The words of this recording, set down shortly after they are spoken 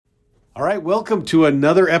All right, welcome to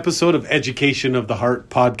another episode of Education of the Heart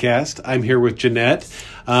podcast. I'm here with Jeanette.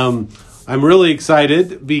 I'm really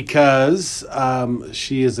excited because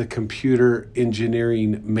she is a computer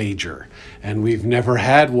engineering major, and we've never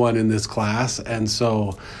had one in this class. And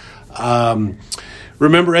so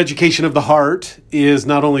remember, Education of the Heart is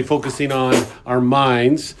not only focusing on our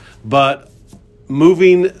minds, but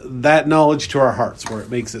moving that knowledge to our hearts where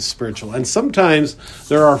it makes it spiritual. And sometimes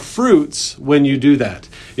there are fruits when you do that.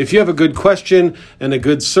 If you have a good question and a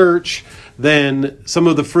good search, then some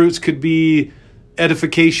of the fruits could be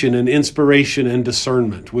edification and inspiration and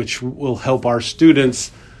discernment, which will help our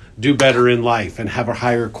students do better in life and have a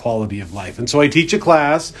higher quality of life. And so I teach a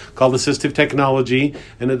class called Assistive Technology.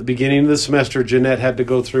 And at the beginning of the semester, Jeanette had to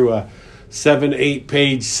go through a 7-8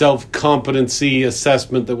 page self-competency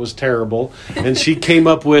assessment that was terrible. And she came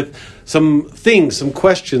up with some things, some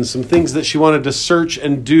questions, some things that she wanted to search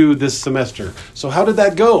and do this semester. So how did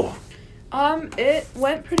that go? It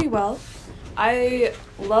went pretty well. I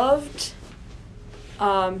loved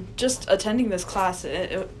just attending this class.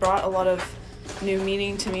 It brought a lot of new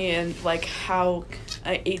meaning to me and like how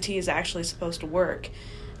AT is actually supposed to work.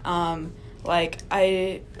 One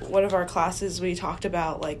of our classes, we talked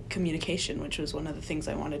about like communication, which was one of the things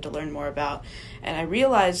I wanted to learn more about. And I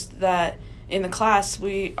realized that in the class,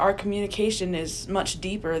 our communication is much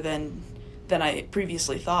deeper than I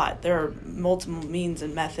previously thought. There are multiple means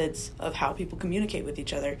and methods of how people communicate with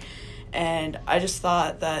each other. And I just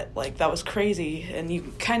thought that that was crazy. And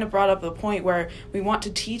you kind of brought up the point where we want to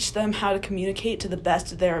teach them how to communicate to the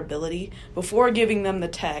best of their ability before giving them the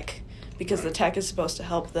tech, because the tech is supposed to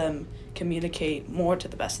help them communicate more to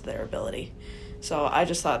the best of their ability. So I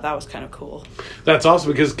just thought that was kind of cool. That's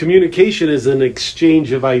awesome, because communication is an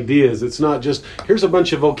exchange of ideas. It's not just, here's a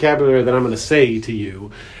bunch of vocabulary that I'm going to say to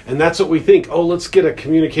you. And that's what we think. Oh, let's get a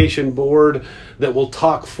communication board that will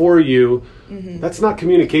talk for you. Mm-hmm. That's not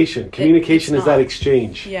communication. Communication is that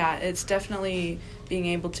exchange. Yeah, it's definitely being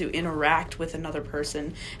able to interact with another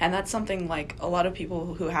person. And that's something like a lot of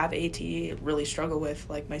people who have AT really struggle with.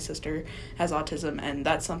 Like my sister has autism, and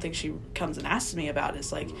that's something she comes and asks me about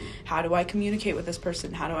is like, how do I communicate with this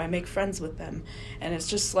person? How do I make friends with them? And it's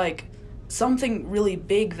just like something really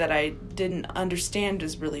big that I didn't understand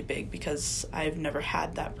is really big, because I've never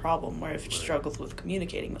had that problem where I've struggled with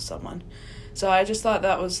communicating with someone. So I just thought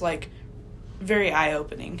that was like very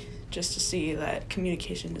eye-opening, just to see that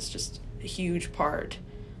communication is just a huge part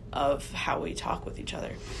of how we talk with each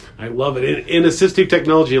other. I love it. In assistive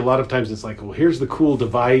technology, a lot of times it's like, well, here's the cool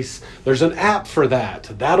device. There's an app for that.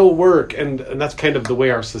 That'll work. And that's kind of the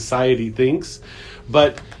way our society thinks.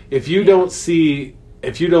 But if you don't see,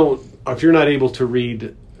 if you're not able to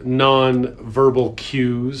read non-verbal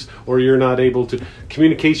cues, or you're not able to,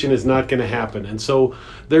 communication is not going to happen. And so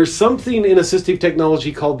there's something in assistive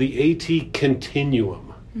technology called the AT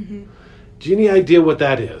continuum. Mm-hmm. Do you have any idea what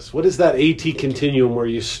that is? What is that AT continuum where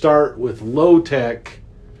you start with low tech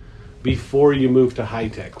before you move to high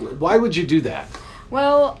tech? Why would you do that?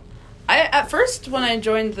 Well, at first when I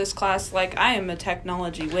joined this class, I am a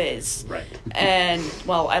technology whiz. Right. And,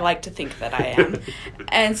 well, I like to think that I am.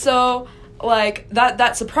 And so,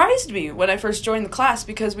 that surprised me when I first joined the class,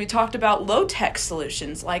 because we talked about low-tech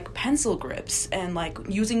solutions like pencil grips and,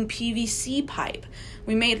 using PVC pipe.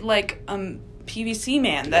 We made, PVC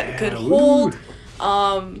man that could hold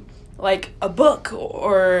a book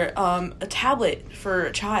or a tablet for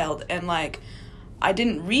a child. And I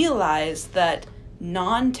didn't realize that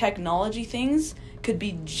non-technology things could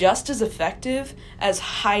be just as effective as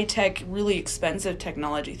high-tech, really expensive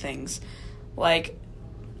technology things.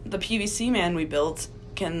 The PVC man we built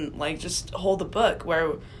can just hold a book,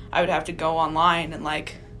 where I would have to go online and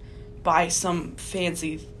buy some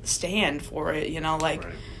fancy stand for it, Right.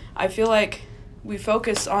 I feel like we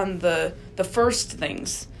focus on the first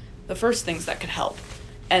things that could help.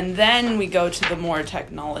 And then we go to the more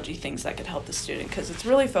technology things that could help the student, because it's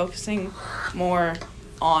really focusing more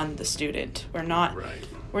on the student.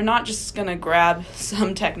 We're not just going to grab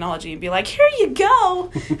some technology and be like, here you go.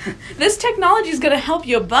 This technology is going to help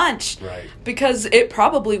you a bunch. Right. Because it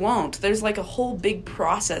probably won't. There's a whole big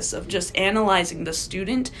process of just analyzing the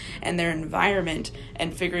student and their environment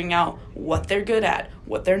and figuring out what they're good at,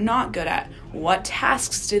 what they're not good at, what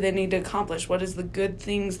tasks do they need to accomplish, what is the good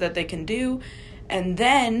things that they can do. And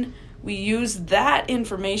then we use that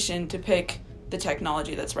information to pick the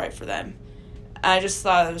technology that's right for them. I just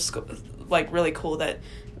thought it was really cool that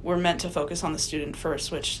we're meant to focus on the student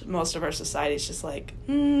first, which most of our society is just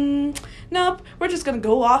nope, we're just going to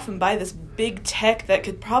go off and buy this big tech that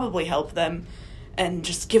could probably help them. and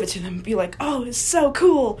just give it to them and be like, oh, it's so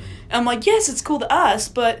cool. And I'm like, yes, it's cool to us,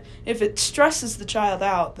 but if it stresses the child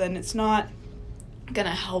out, then it's not going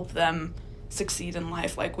to help them succeed in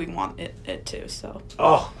life like we want it to. So.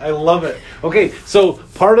 Oh, I love it. Okay, so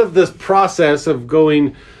part of this process of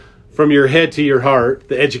going from your head to your heart,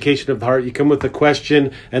 the education of the heart, you come with the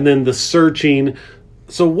question and then the searching.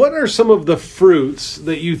 So what are some of the fruits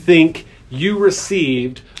that you think you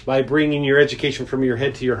received by bringing your education from your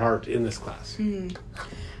head to your heart in this class?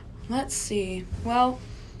 Let's see. Well,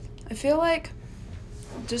 I feel like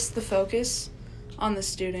just the focus on the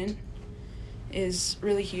student is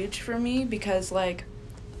really huge for me because we're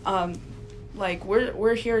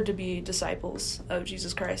here to be disciples of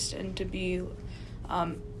Jesus Christ and to be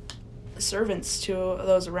servants to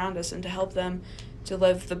those around us and to help them to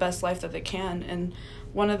live the best life that they can. And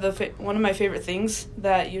one of my favorite things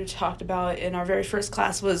that you talked about in our very first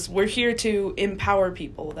class was we're here to empower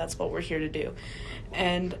people. That's what we're here to do.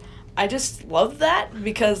 And I just love that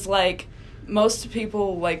because most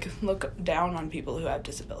people look down on people who have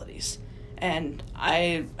disabilities. And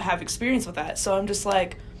I have experience with that. So I'm just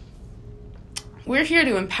we're here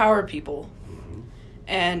to empower people.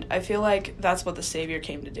 And I feel like that's what the Savior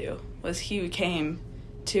came to do, was he came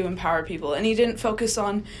to empower people. And he didn't focus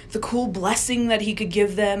on the cool blessing that he could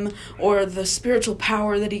give them or the spiritual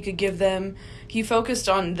power that he could give them. He focused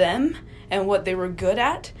on them and what they were good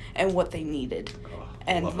at and what they needed.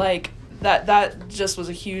 And that just was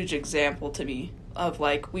a huge example to me of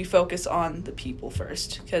we focus on the people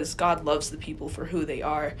first because God loves the people for who they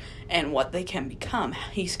are and what they can become.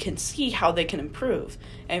 He can see how they can improve,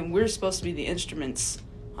 and we're supposed to be the instruments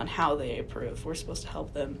on how they improve. We're supposed to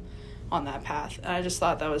help them on that path. And I just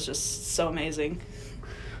thought that was just so amazing.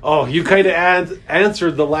 Oh, you kind of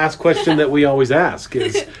answered the last question that we always ask,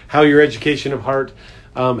 is how your education of heart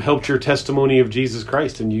helped your testimony of Jesus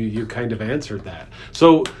Christ, and you kind of answered that.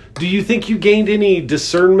 So do you think you gained any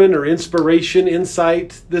discernment or inspiration,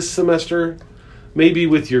 insight this semester? Maybe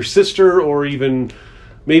with your sister, or even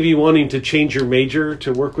maybe wanting to change your major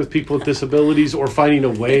to work with people with disabilities, or finding a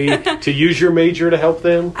way to use your major to help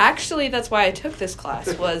them? Actually, that's why I took this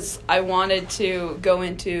class, was I wanted to go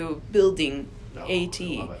into building AT,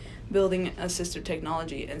 building assistive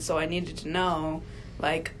technology. And so I needed to know,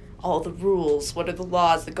 all the rules, what are the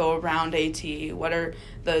laws that go around AT, what are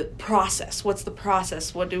the process, what's the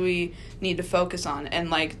process, what do we need to focus on,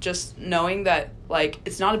 and just knowing that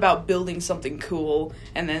it's not about building something cool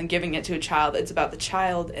and then giving it to a child, it's about the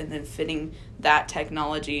child and then fitting that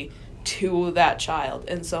technology to that child.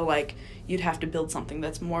 And so you'd have to build something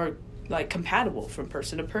that's more compatible from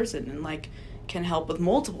person to person and can help with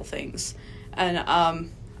multiple things.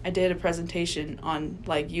 And I did a presentation on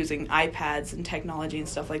using iPads and technology and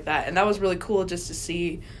stuff like that, and that was really cool just to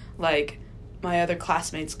see my other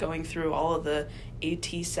classmates going through all of the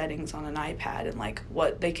AT settings on an iPad and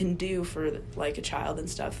what they can do for a child and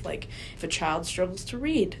stuff. If a child struggles to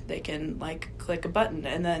read, they can click a button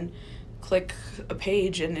and then click a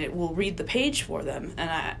page and it will read the page for them.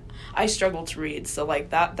 And I struggle to read, so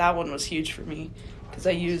that one was huge for me because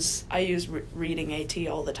I use reading AT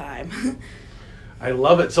all the time. I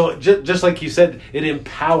love it. So just like you said, it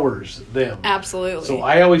empowers them. Absolutely. So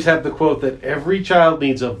I always have the quote that every child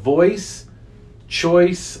needs a voice,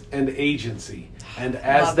 choice, and agency. And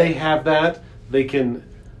as they have that, they can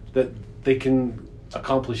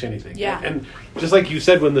accomplish anything. Yeah. And just like you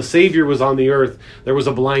said, when the Savior was on the earth, there was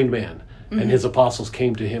a blind man. And his apostles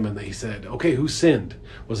came to him and they said, okay, who sinned?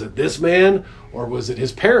 Was it this man or was it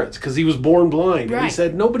his parents? Because he was born blind. Right. And he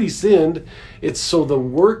said, nobody sinned. It's so the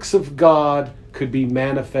works of God could be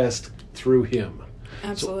manifest through him.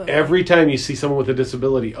 Absolutely. So every time you see someone with a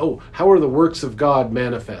disability, how are the works of God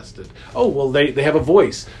manifested? Oh, well, they have a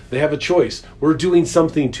voice. They have a choice. We're doing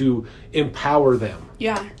something to empower them.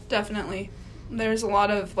 Yeah, definitely. There's a lot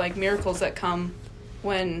of miracles that come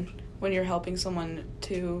when you're helping someone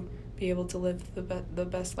to be able to live the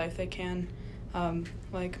best life they can.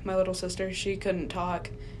 My little sister, she couldn't talk,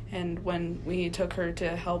 and when we took her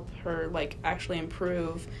to help her actually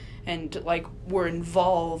improve and were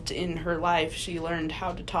involved in her life, she learned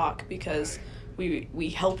how to talk because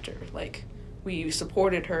we helped her. We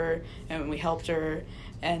supported her and we helped her,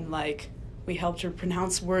 and we helped her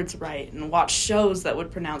pronounce words right and watch shows that would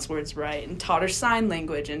pronounce words right and taught her sign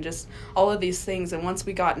language and just all of these things. And once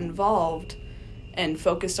we got involved and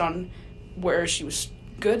focused on where she was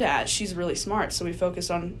good at, she's really smart, so we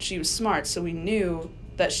focused on she was smart, so we knew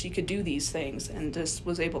that she could do these things and just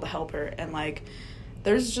was able to help her. And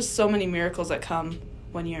there's just so many miracles that come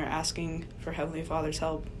when you're asking for Heavenly Father's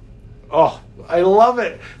help. Oh, I love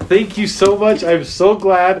it. Thank you so much. I'm so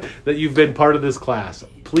glad that you've been part of this class.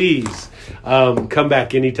 Please come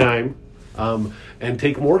back anytime and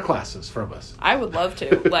take more classes from us. I would love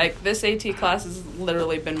to. Like, this AT class has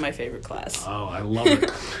literally been my favorite class. Oh, I love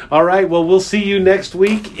it. All right. Well, we'll see you next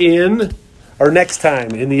week next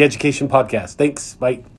time in the Education Podcast. Thanks. Bye.